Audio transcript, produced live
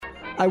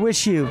I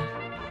wish you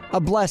a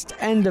blessed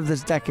end of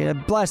this decade, a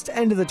blessed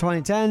end of the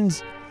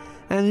 2010s,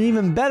 and an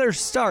even better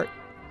start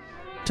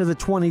to the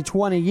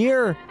 2020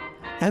 year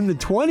and the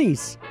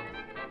 20s.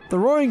 The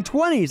roaring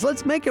 20s.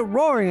 Let's make it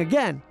roaring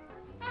again.